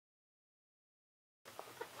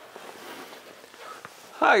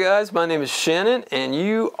Hi guys, my name is Shannon and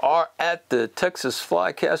you are at the Texas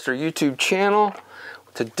Flycaster YouTube channel.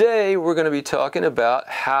 Today we're going to be talking about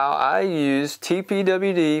how I use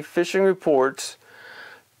TPWD fishing reports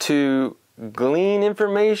to glean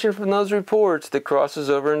information from those reports that crosses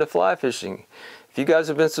over into fly fishing. If you guys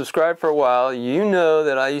have been subscribed for a while, you know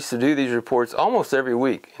that I used to do these reports almost every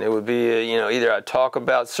week. And it would be, either I'd talk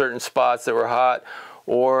about certain spots that were hot,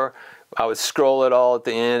 or I would scroll it all at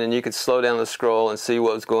the end, and you could slow down the scroll and see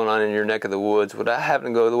what was going on in your neck of the woods without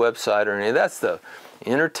having to go to the website or any of that stuff.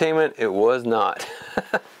 Entertainment, it was not.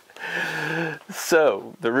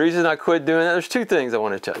 So, the reason I quit doing that, there's two things I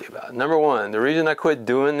want to tell you about. Number one, the reason I quit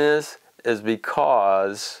doing this is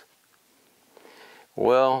because,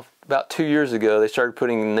 well, about 2 years ago, they started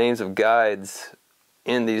putting names of guides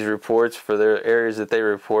in these reports for their areas that they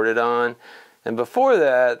reported on. And before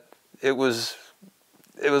that, it was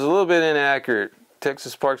a little bit inaccurate.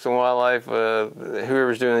 Texas Parks and Wildlife,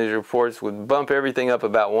 whoever's doing these reports, would bump everything up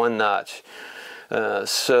about one notch.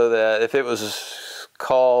 So that if it was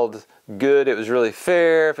called good, it was really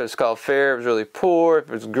fair. If it was called fair, it was really poor. If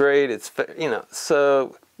it was great, it's fair.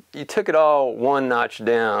 So you took it all one notch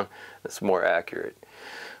down. It's more accurate.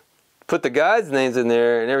 Put the guides' names in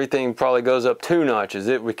there and everything probably goes up 2 notches.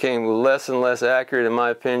 It became less and less accurate in my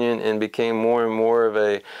opinion and became more and more of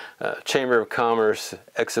a Chamber of Commerce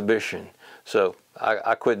exhibition. So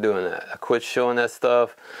I quit doing that. I quit showing that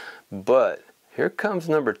stuff. But here comes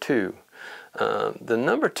number 2. The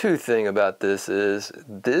number 2 thing about this is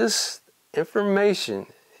this information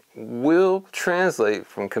will translate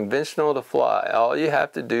from conventional to fly. All you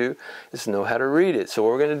have to do is know how to read it. So what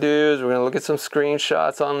we're going to do is we're going to look at some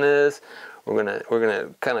screenshots on this. We're going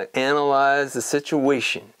to kind of analyze the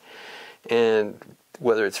situation, and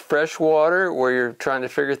whether it's freshwater where you're trying to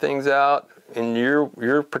figure things out in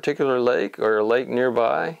your particular lake or a lake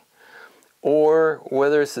nearby, or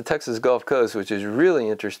whether it's the Texas Gulf Coast, which is really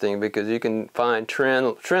interesting because you can find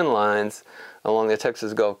trend lines along the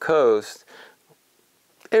Texas Gulf Coast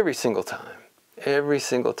every single time. Every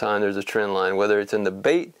single time there's a trend line, whether it's in the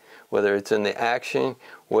bait, whether it's in the action,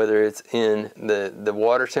 whether it's in the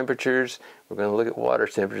water temperatures. We're going to look at water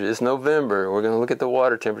temperatures. It's November. We're going to look at the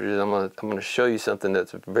water temperatures. I'm going to show you something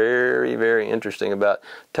that's very, very interesting about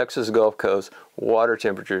Texas Gulf Coast water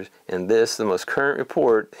temperatures, and this, the most current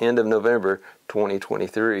report, end of November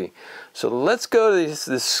 2023. So let's go to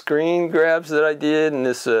this screen grabs that I did and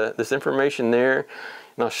this information there,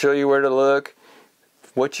 and I'll show you where to look.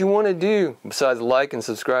 What you want to do, besides like and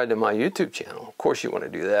subscribe to my YouTube channel, of course you want to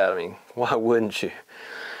do that. I mean, why wouldn't you?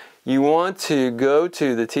 You want to go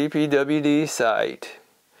to the TPWD site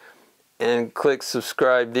and click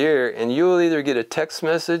subscribe there, and you'll either get a text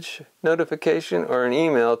message notification or an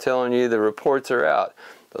email telling you the reports are out.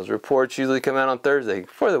 Those reports usually come out on Thursday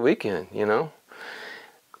for the weekend,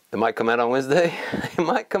 It might come out on Wednesday. It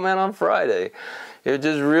might come out on Friday. It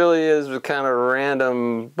just really is kind of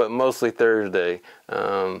random, but mostly Thursday.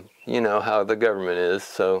 You know how the government is,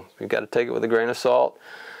 so you've got to take it with a grain of salt.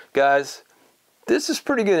 Guys, this is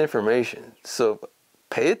pretty good information, so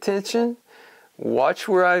pay attention. Watch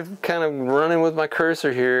where I'm kind of running with my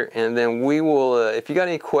cursor here, and then we will, if you got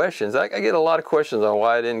any questions, I get a lot of questions on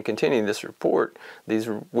why I didn't continue this report, these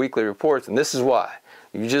weekly reports, and this is why.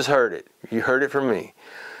 You just heard it. You heard it from me.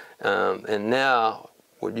 And now,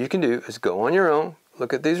 what you can do is go on your own,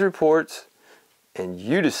 look at these reports, and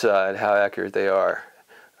you decide how accurate they are.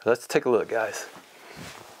 Let's take a look, guys.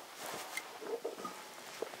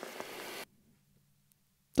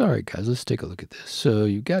 Alright guys, let's take a look at this. So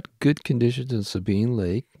you've got good conditions in Sabine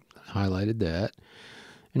Lake, highlighted that.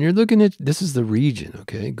 And you're looking at, this is the region,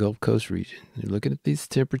 okay, Gulf Coast region. You're looking at these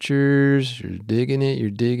temperatures, you're digging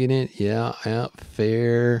it, yeah,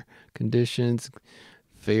 fair conditions.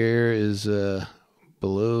 Fair is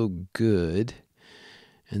below good.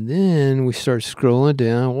 And then we start scrolling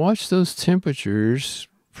down. Watch those temperatures,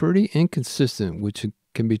 pretty inconsistent, which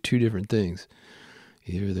can be 2 different things.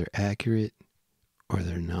 Either they're accurate or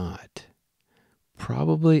they're not.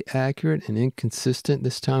 Probably accurate and inconsistent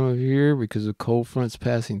this time of year because of cold fronts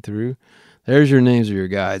passing through. There's your names of your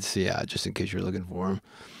guides, yeah, just in case you're looking for them.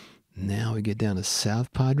 Now we get down to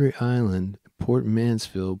South Padre Island, Port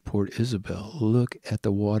Mansfield, Port Isabel. Look at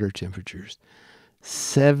the water temperatures.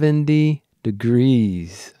 70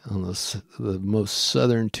 degrees on the most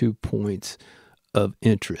southern 2 points of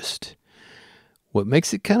interest. What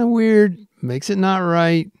makes it kind of weird, makes it not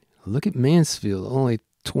right, look at Mansfield, only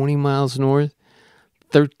 20 miles north,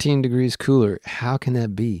 13 degrees cooler. How can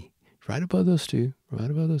that be? Right above those two,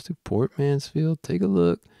 Port Mansfield, take a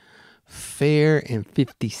look. Fair and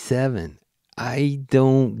 57. I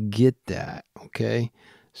don't get that, okay?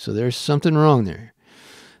 So there's something wrong there.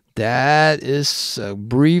 That is a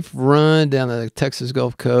brief run down the Texas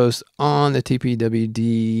Gulf Coast on the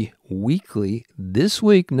TPWD weekly. This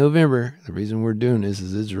week, November, the reason we're doing this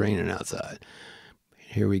is it's raining outside.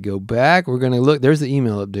 Here we go back. We're going to look. There's the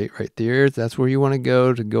email update right there. That's where you want to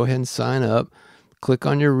go ahead and sign up. Click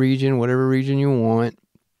on your region, whatever region you want.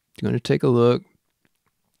 You're going to take a look.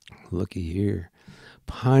 Looky here.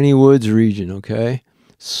 Piney Woods region, okay?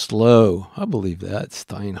 Slow. I believe that.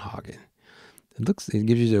 Steinhagen. It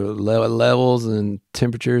gives you the levels and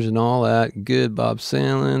temperatures and all that. Good. Bob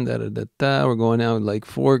Sandlin. We're going down Lake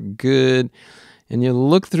Fork. Good. And you'll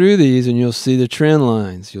look through these and you'll see the trend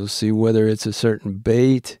lines. You'll see whether it's a certain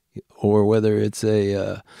bait or whether it's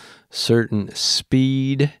a certain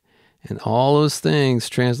speed. And all those things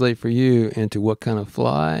translate for you into what kind of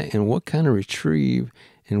fly and what kind of retrieve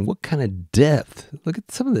and what kind of depth. Look at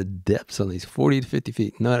some of the depths on these, 40 to 50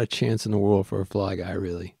 feet. Not a chance in the world for a fly guy,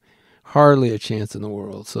 really. Hardly a chance in the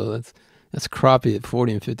world. So that's crappie at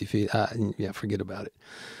 40 and 50 feet. Yeah, forget about it.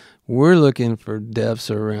 We're looking for depths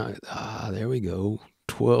around, there we go,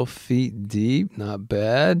 12 feet deep. Not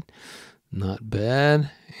bad. Not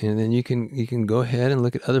bad. And then you can go ahead and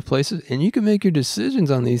look at other places, and you can make your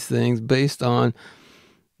decisions on these things based on,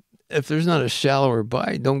 if there's not a shallower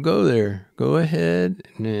bite, don't go there. Go ahead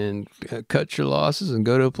and cut your losses and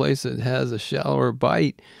go to a place that has a shallower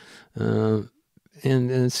bite,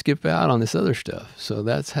 and skip out on this other stuff. So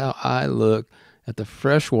that's how I look at the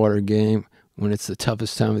freshwater game when it's the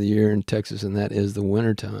toughest time of the year in Texas, and that is the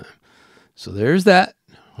winter time. So there's that.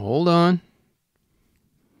 Hold on.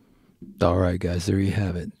 All right, guys, there you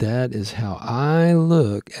have it. That is how I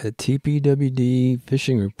look at TPWD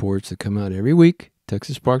fishing reports that come out every week.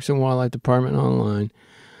 Texas Parks and Wildlife Department online.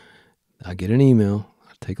 I get an email.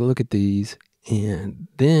 I take a look at these, and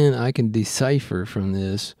then I can decipher from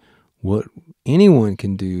this what anyone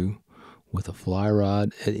can do with a fly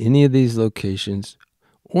rod at any of these locations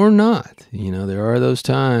or not. You know, there are those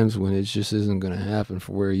times when it just isn't going to happen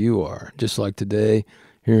for where you are. Just like today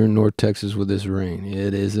here in North Texas with this rain.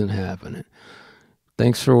 It isn't happening.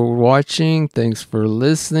 Thanks for watching. Thanks for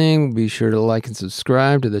listening. Be sure to like and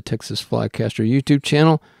subscribe to the Texas Flycaster YouTube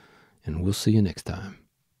channel, and we'll see you next time.